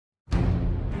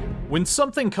When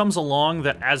something comes along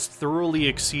that as thoroughly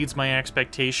exceeds my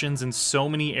expectations in so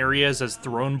many areas as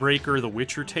Thronebreaker, The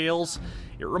Witcher Tales,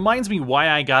 it reminds me why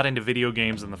I got into video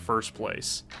games in the first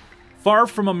place. Far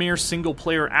from a mere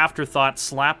single-player afterthought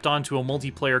slapped onto a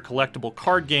multiplayer collectible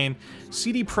card game,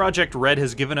 CD Projekt Red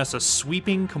has given us a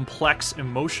sweeping, complex,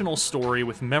 emotional story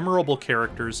with memorable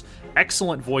characters,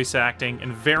 excellent voice acting,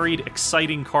 and varied,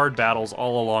 exciting card battles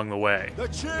all along the way. The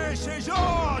chase is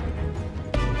on!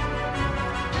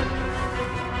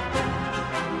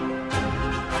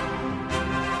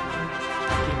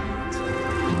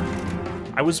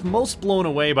 I was most blown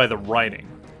away by the writing.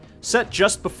 Set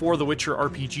just before the Witcher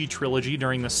RPG trilogy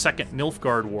during the Second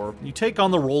Nilfgaard War, you take on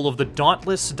the role of the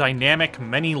dauntless, dynamic,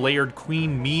 many-layered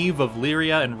Queen Meve of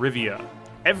Lyria and Rivia.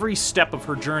 Every step of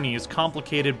her journey is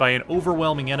complicated by an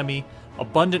overwhelming enemy,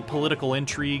 abundant political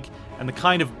intrigue, and the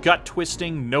kind of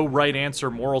gut-twisting,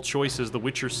 no-right-answer moral choices the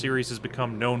Witcher series has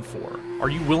become known for. Are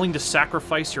you willing to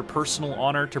sacrifice your personal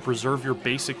honor to preserve your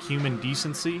basic human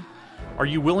decency? Are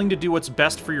you willing to do what's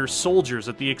best for your soldiers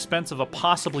at the expense of a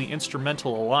possibly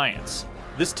instrumental alliance?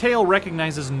 This tale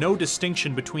recognizes no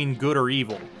distinction between good or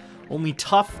evil, only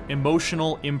tough,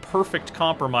 emotional, imperfect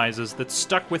compromises that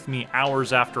stuck with me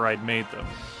hours after I'd made them.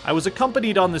 I was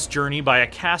accompanied on this journey by a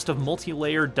cast of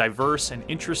multi-layered, diverse, and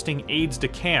interesting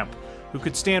aides-de-camp who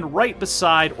could stand right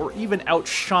beside or even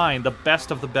outshine the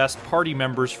best of the best party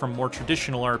members from more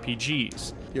traditional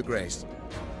RPGs. Your Grace,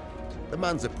 the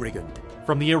man's a brigand.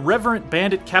 From the irreverent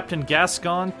bandit Captain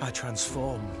Gascon, I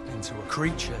transform into a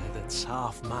creature that's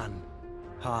half man,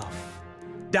 half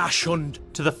dachshund,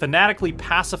 to the fanatically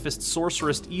pacifist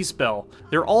sorceress Isbel,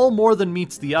 they're all more than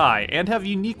meets the eye, and have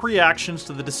unique reactions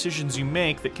to the decisions you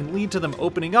make that can lead to them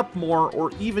opening up more or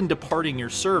even departing your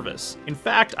service. In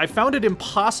fact, I found it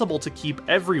impossible to keep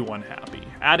everyone happy,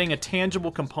 adding a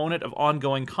tangible component of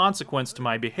ongoing consequence to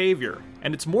my behavior.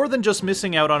 And it's more than just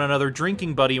missing out on another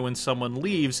drinking buddy when someone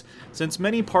leaves, since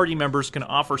many party members can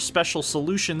offer special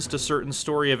solutions to certain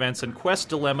story events and quest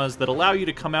dilemmas that allow you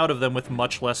to come out of them with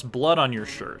much less blood on your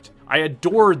shirt. I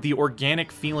adored the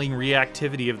organic feeling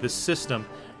reactivity of this system,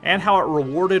 and how it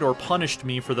rewarded or punished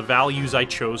me for the values I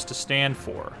chose to stand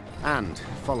for. And,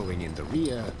 following in the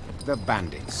rear, the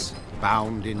bandits,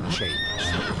 bound in chains.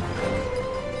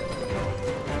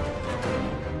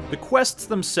 The quests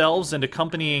themselves and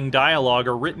accompanying dialogue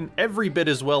are written every bit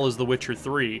as well as The Witcher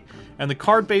 3, and the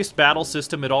card-based battle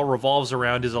system it all revolves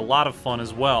around is a lot of fun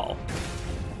as well.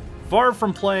 Far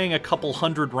from playing a couple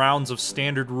hundred rounds of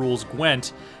standard rules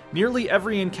Gwent, nearly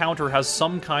every encounter has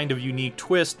some kind of unique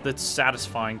twist that's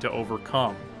satisfying to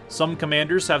overcome. Some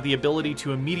commanders have the ability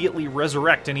to immediately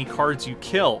resurrect any cards you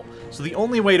kill, so the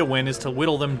only way to win is to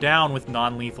whittle them down with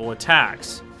non-lethal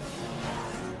attacks.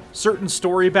 Certain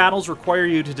story battles require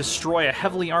you to destroy a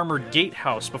heavily armored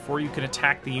gatehouse before you can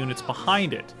attack the units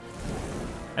behind it.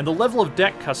 And the level of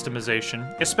deck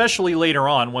customization, especially later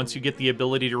on once you get the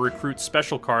ability to recruit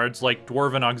special cards like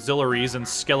Dwarven Auxiliaries and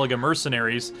Skellige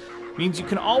Mercenaries, means you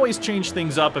can always change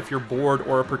things up if you're bored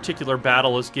or a particular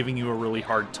battle is giving you a really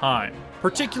hard time.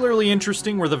 Particularly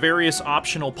interesting were the various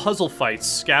optional puzzle fights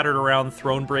scattered around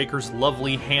Thronebreaker's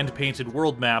lovely hand-painted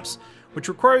world maps, which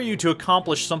require you to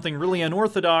accomplish something really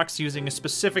unorthodox using a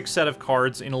specific set of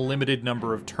cards in a limited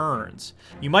number of turns.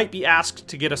 You might be asked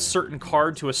to get a certain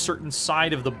card to a certain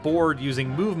side of the board using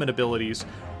movement abilities,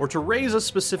 or to raise a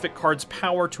specific card's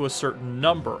power to a certain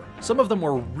number. Some of them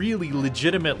were really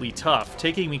legitimately tough,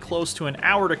 taking me close to an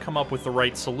hour to come up with the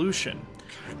right solution.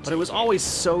 But it was always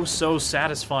so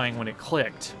satisfying when it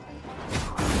clicked.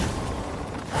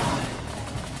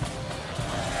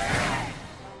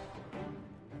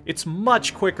 It's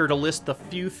much quicker to list the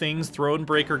few things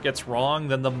Thronebreaker gets wrong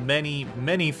than the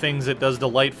many things it does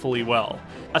delightfully well.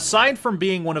 Aside from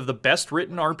being one of the best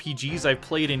written RPGs I've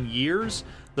played in years,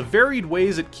 the varied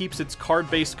ways it keeps its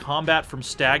card-based combat from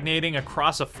stagnating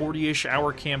across a 40-ish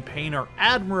hour campaign are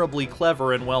admirably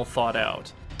clever and well thought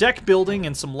out. Deck building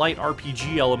and some light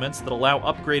RPG elements that allow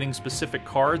upgrading specific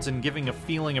cards and giving a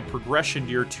feeling of progression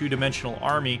to your two-dimensional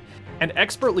army, and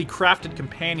expertly crafted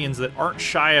companions that aren't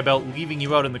shy about leaving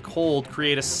you out in the cold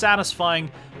create a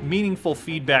satisfying, meaningful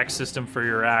feedback system for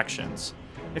your actions.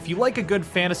 If you like a good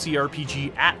fantasy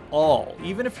RPG at all,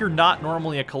 even if you're not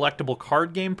normally a collectible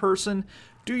card game person,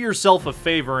 do yourself a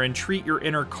favor and treat your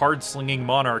inner card-slinging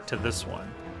monarch to this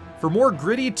one. For more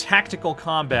gritty, tactical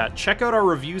combat, check out our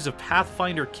reviews of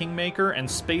Pathfinder Kingmaker and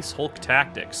Space Hulk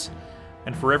Tactics.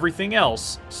 And for everything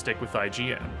else, stick with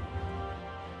IGN.